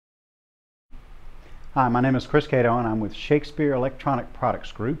Hi, my name is Chris Cato and I'm with Shakespeare Electronic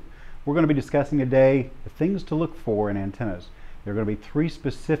Products Group. We're going to be discussing today the things to look for in antennas. There are going to be three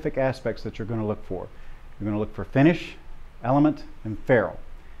specific aspects that you're going to look for. You're going to look for finish, element, and ferrule.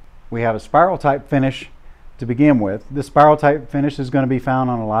 We have a spiral type finish to begin with. This spiral type finish is going to be found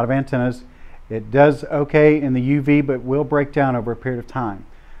on a lot of antennas. It does okay in the UV but will break down over a period of time.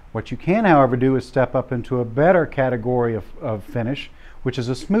 What you can, however, do is step up into a better category of finish, which is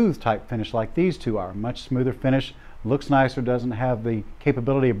a smooth type finish like these two are. Much smoother finish, looks nicer, doesn't have the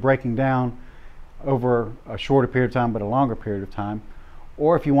capability of breaking down over a shorter period of time but a longer period of time.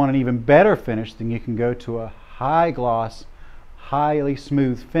 Or if you want an even better finish, then you can go to a high gloss, highly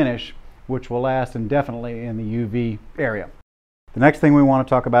smooth finish which will last indefinitely in the UV area. The next thing we want to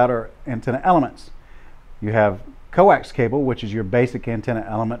talk about are antenna elements. You have coax cable, which is your basic antenna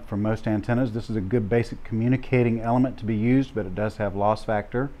element for most antennas. This is a good basic communicating element to be used, but it does have loss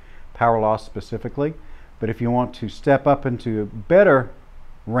factor, power loss specifically. But if you want to step up into better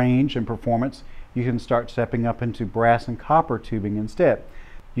range and performance, you can start stepping up into brass and copper tubing instead.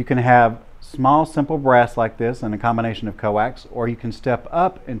 You can have small simple brass like this and a combination of coax, or you can step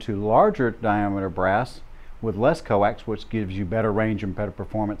up into larger diameter brass with less coax, which gives you better range and better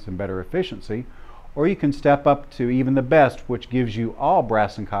performance and better efficiency. Or you can step up to even the best, which gives you all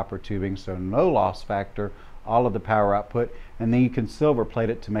brass and copper tubing, so no loss factor, all of the power output, and then you can silver plate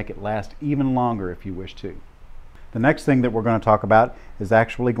it to make it last even longer if you wish to. The next thing that we're going to talk about is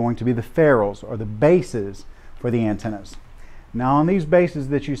actually going to be the ferrules, or the bases for the antennas. Now on these bases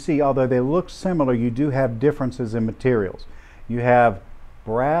that you see, although they look similar, you do have differences in materials. You have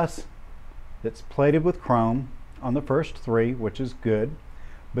brass that's plated with chrome on the first three, which is good.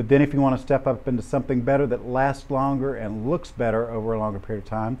 But then if you want to step up into something better that lasts longer and looks better over a longer period of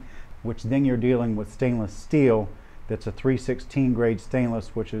time, which then you're dealing with stainless steel that's a 316 grade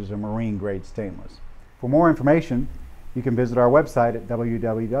stainless, which is a marine grade stainless. For more information, you can visit our website at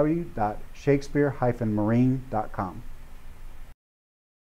www.shakespeare-marine.com.